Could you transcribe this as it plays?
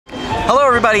Hello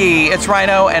everybody, it's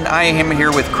Rhino and I am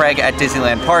here with Craig at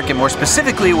Disneyland Park, and more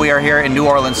specifically we are here in New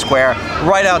Orleans Square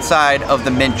right outside of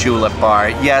the Min Julep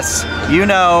Bar. Yes, you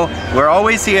know, we're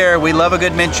always here. We love a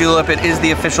good mint julep. It is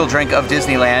the official drink of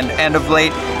Disneyland, and of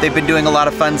late they've been doing a lot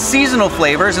of fun seasonal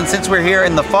flavors, and since we're here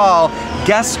in the fall,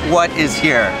 guess what is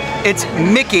here? It's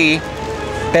Mickey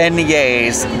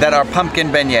beignets that are pumpkin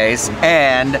beignets,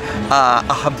 and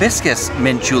a hibiscus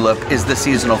mint julep is the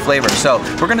seasonal flavor. So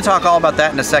we're going to talk all about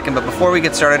that in a second, but before we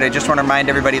get started, I just want to remind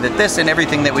everybody that this and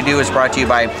everything that we do is brought to you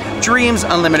by Dreams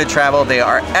Unlimited Travel. They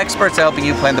are experts at helping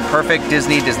you plan the perfect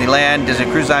Disneyland,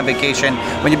 Disney Cruise Line vacation.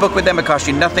 When you book with them, it costs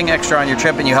you nothing extra on your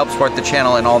trip, and you help support the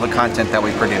channel and all the content that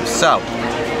we produce. So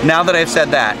now that I've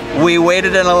said that, we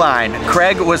waited in a line.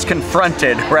 Craig was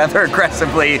confronted rather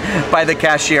aggressively by the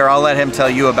cashier. I'll let him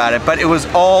tell you about it. But it was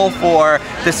all for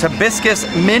this Hibiscus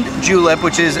Mint Julep,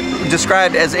 which is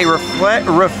described as a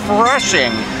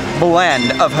refreshing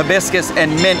blend of hibiscus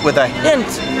and mint with a hint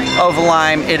of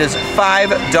lime. It is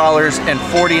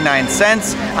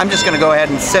 $5.49. I'm just gonna go ahead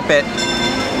and sip it.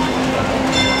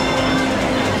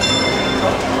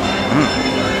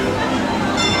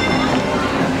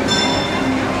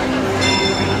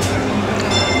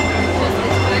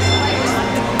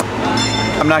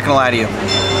 I'm not gonna lie to you,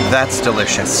 that's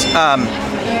delicious.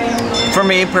 For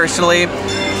me personally,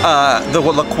 the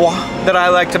liqueur that I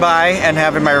like to buy and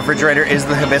have in my refrigerator is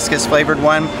the hibiscus flavored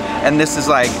one, and this is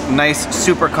like nice,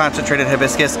 super concentrated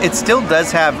hibiscus. It still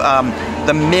does have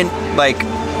the mint, like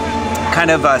kind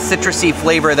of citrusy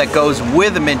flavor that goes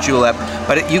with the mint julep,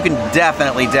 but you can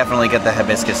definitely get the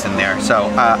hibiscus in there.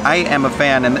 So I am a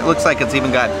fan, and it looks like it's even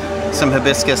got some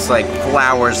hibiscus like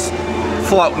flowers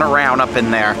floating around up in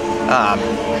there.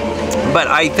 But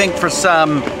I think for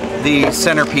some, the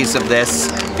centerpiece of this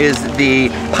is the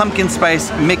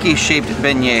Pumpkin-Spiced Mickey-Shaped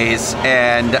Beignets,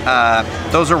 and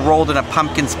those are rolled in a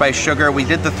pumpkin spice sugar. We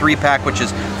did the 3-pack, which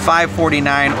is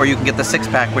 $5.49, or you can get the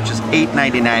 6-pack, which is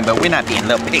 $8.99, but we're not being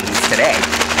little piggies today.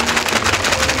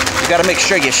 You gotta make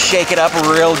sure you shake it up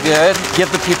real good, give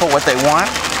the people what they want.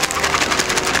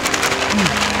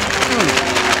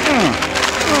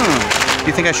 Do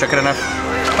you think I shook it enough?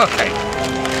 Okay.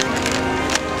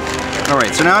 All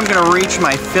right, so now I'm gonna reach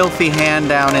my filthy hand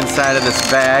down inside of this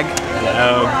bag.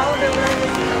 Hello.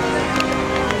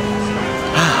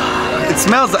 It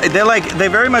smells, they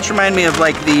very much remind me of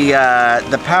like the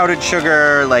powdered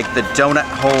sugar, like the donut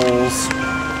holes.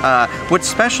 What's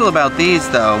special about these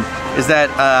though, is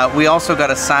that we also got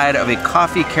a side of a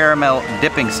coffee caramel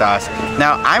dipping sauce.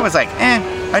 Now I was like,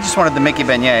 I just wanted the Mickey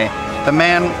beignet. The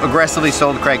man aggressively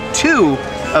sold Craig 2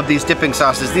 of these dipping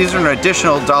sauces. These are an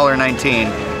additional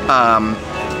 $1.19.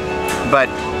 But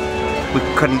we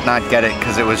couldn't not get it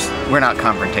because we're not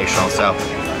confrontational, so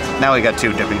now we got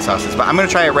 2 dipping sauces. But I'm gonna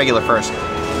try it regular first.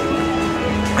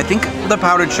 I think the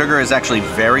powdered sugar is actually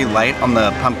very light on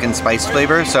the pumpkin spice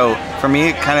flavor, so for me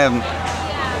it kind of,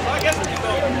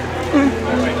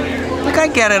 like I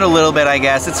get it a little bit, I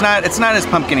guess. It's not as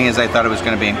pumpkin-y as I thought it was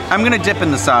gonna be. I'm gonna dip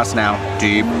in the sauce now,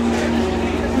 deep.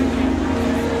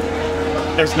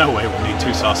 There's no way we'll need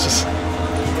 2 sauces.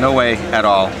 No way at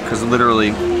all, because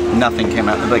literally nothing came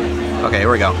out. Like, okay, here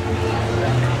we go.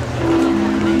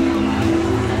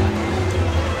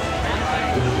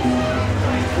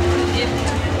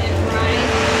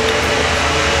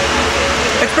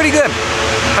 It's pretty good.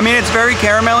 I mean, it's very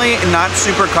caramelly, not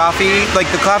super coffee. Like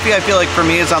the coffee, I feel like for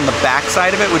me is on the back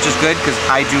side of it, which is good because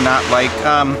I do not like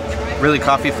really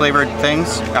coffee flavored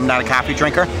things. I'm not a coffee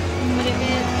drinker.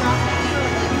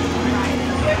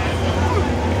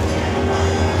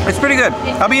 It's pretty good.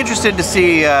 I'll be interested to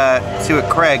see what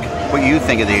Craig, what you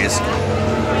think of these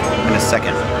in a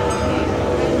second.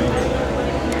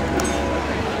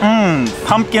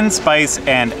 Pumpkin spice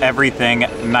and everything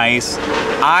nice.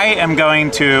 I am going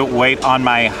to wait on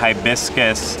my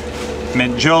hibiscus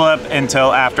mint julep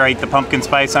until after I eat the pumpkin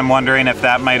spice. I'm wondering if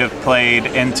that might have played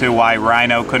into why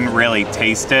Rhino couldn't really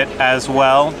taste it as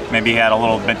well. Maybe he had a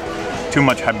little bit too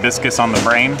much hibiscus on the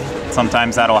brain.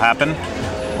 Sometimes that'll happen.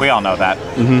 We all know that.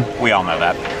 We all know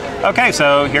that. Okay,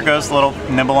 so here goes a little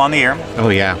nibble on the ear. Oh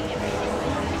yeah.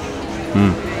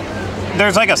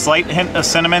 There's like a slight hint of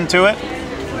cinnamon to it,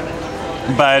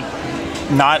 but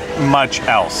not much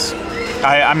else.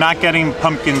 I'm not getting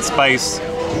pumpkin spice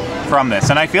from this,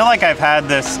 and I feel like I've had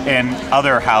this in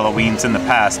other Halloweens in the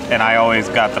past, and I always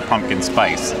got the pumpkin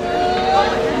spice.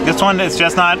 This one is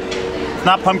just not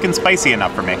pumpkin spicy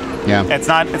enough for me. Yeah. It's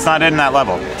not in that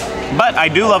level. But I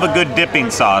do love a good dipping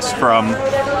sauce from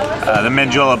the Min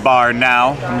Julep Bar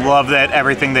now. Love that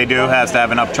everything they do has to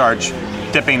have an upcharge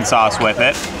dipping sauce with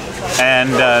it. And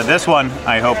this one,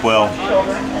 I hope, will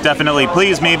definitely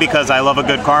please me because I love a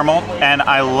good caramel and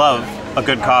I love a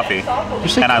good coffee. You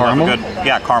say and caramel? I love a good,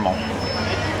 yeah, caramel.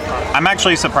 I'm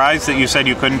actually surprised that you said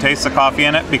you couldn't taste the coffee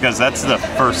in it because that's the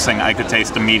first thing I could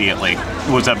taste immediately.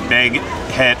 It was a big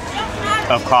hit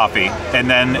of coffee, and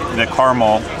then the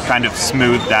caramel kind of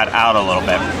smoothed that out a little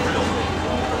bit.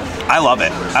 I love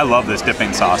it. I love this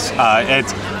dipping sauce.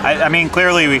 I mean,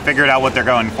 clearly we figured out what they're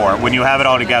going for. When you have it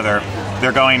all together,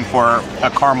 they're going for a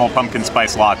caramel pumpkin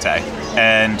spice latte,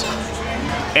 and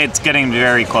it's getting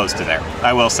very close to there,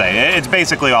 I will say. It's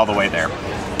basically all the way there.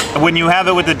 When you have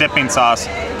it with the dipping sauce,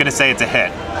 I'm gonna say it's a hit.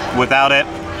 Without it,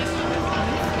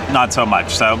 not so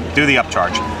much, so do the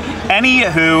upcharge.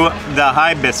 Anywho, the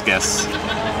Hibiscus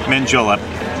Mint Julep.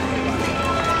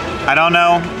 I don't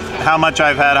know how much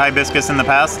I've had hibiscus in the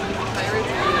past,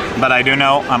 but I do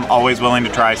know I'm always willing to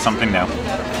try something new.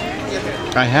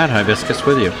 I had hibiscus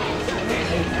with you.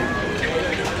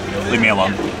 Leave me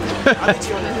alone.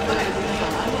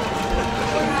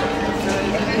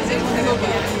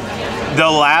 The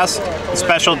last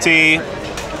specialty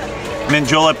mint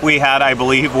julep we had, I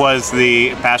believe, was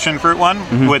the passion fruit one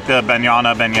with the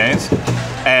beignets.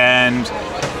 And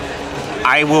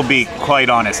I will be quite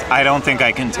honest, I don't think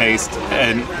I can taste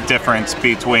a difference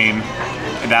between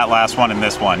that last one and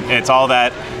this one. It's all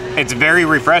that, it's very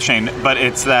refreshing, but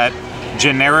it's that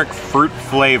generic fruit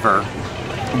flavor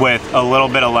with a little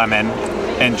bit of lemon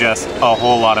and just a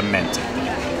whole lot of mint.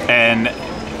 And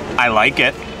I like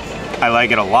it. I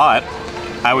like it a lot.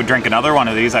 I would drink another one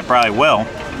of these, I probably will.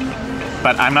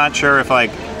 But I'm not sure if,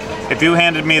 like, if you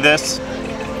handed me this,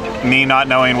 me not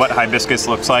knowing what hibiscus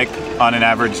looks like on an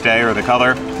average day or the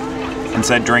color, and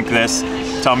said drink this,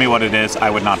 tell me what it is, I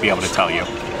would not be able to tell you.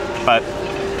 But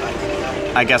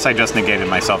I guess I just negated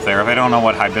myself there. If I don't know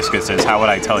what hibiscus is, how would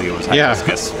I tell you it was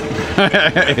hibiscus?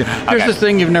 Yeah. Here's this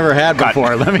thing you've never had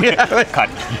before. Let me have it. Cut.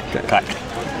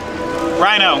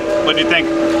 Rhino, what do you think?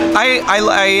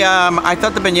 I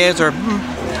thought the beignets are.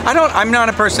 I'm not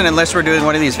a person, unless we're doing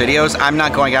one of these videos, I'm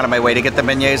not going out of my way to get the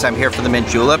beignets. I'm here for the mint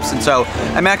juleps, and so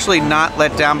I'm actually not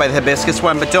let down by the hibiscus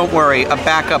one, but don't worry, a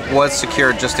backup was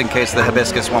secured just in case the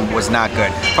hibiscus one was not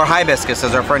good. Or hibiscus,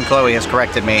 as our friend Chloe has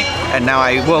corrected me, and now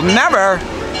I will never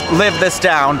live this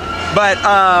down. But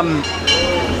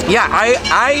yeah,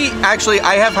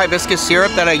 I have hibiscus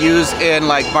syrup that I use in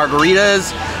like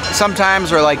margaritas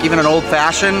sometimes, or like even an old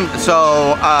fashioned.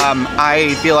 So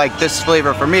I feel like this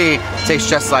flavor for me tastes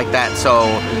just like that. So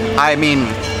I mean,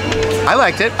 I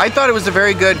liked it. I thought it was a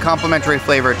very good complementary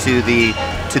flavor to the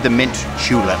mint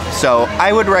julep. So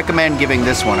I would recommend giving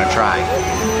this one a try.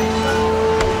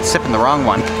 Sipping the wrong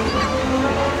one.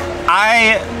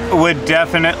 I would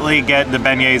definitely get the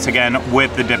beignets again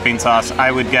with the dipping sauce.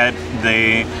 I would get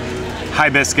the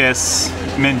hibiscus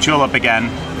mint julep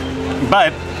again.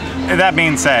 But that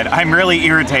being said, I'm really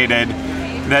irritated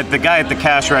that the guy at the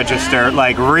cash register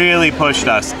like really pushed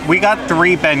us. We got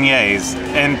 3 beignets,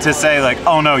 and to say like,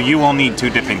 oh no, you will need 2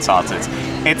 dipping sauces.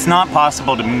 It's not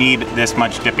possible to need this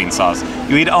much dipping sauce.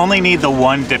 You would only need the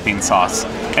 1 dipping sauce.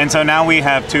 And so now we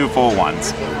have 2 full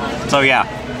ones. So yeah,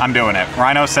 I'm doing it.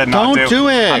 Rhino said not to. Don't do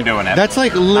it. I'm doing it. That's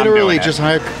like literally just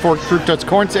high fructose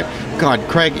corn syrup. God,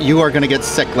 Craig, you are gonna get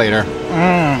sick later.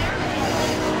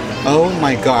 Oh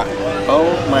my God.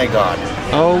 Oh my God.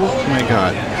 Oh my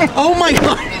God. Oh my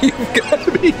God. You've got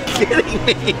to be kidding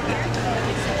me.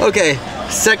 Okay,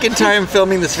 second time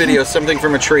filming this video, something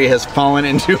from a tree has fallen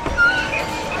into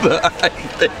the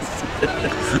hibiscus.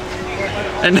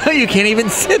 And now you can't even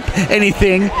sip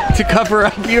anything to cover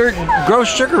up your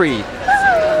gross sugary.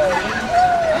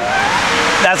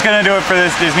 That's gonna do it for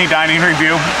this Disney dining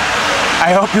review.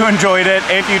 I hope you enjoyed it.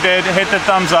 If you did, hit the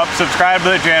thumbs up, subscribe to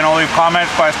the channel, leave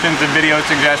comments, questions, and video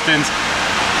suggestions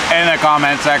in the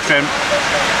comment section.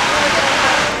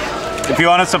 If you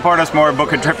want to support us more,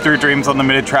 book a trip through Dreams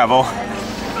Unlimited Travel.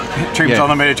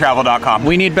 DreamsUnlimitedTravel.com.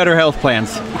 We need better health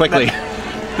plans, quickly.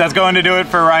 That's going to do it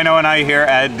for Rhino and I here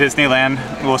at Disneyland.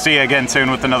 We'll see you again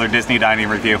soon with another Disney dining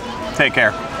review. Take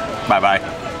care. Bye-bye.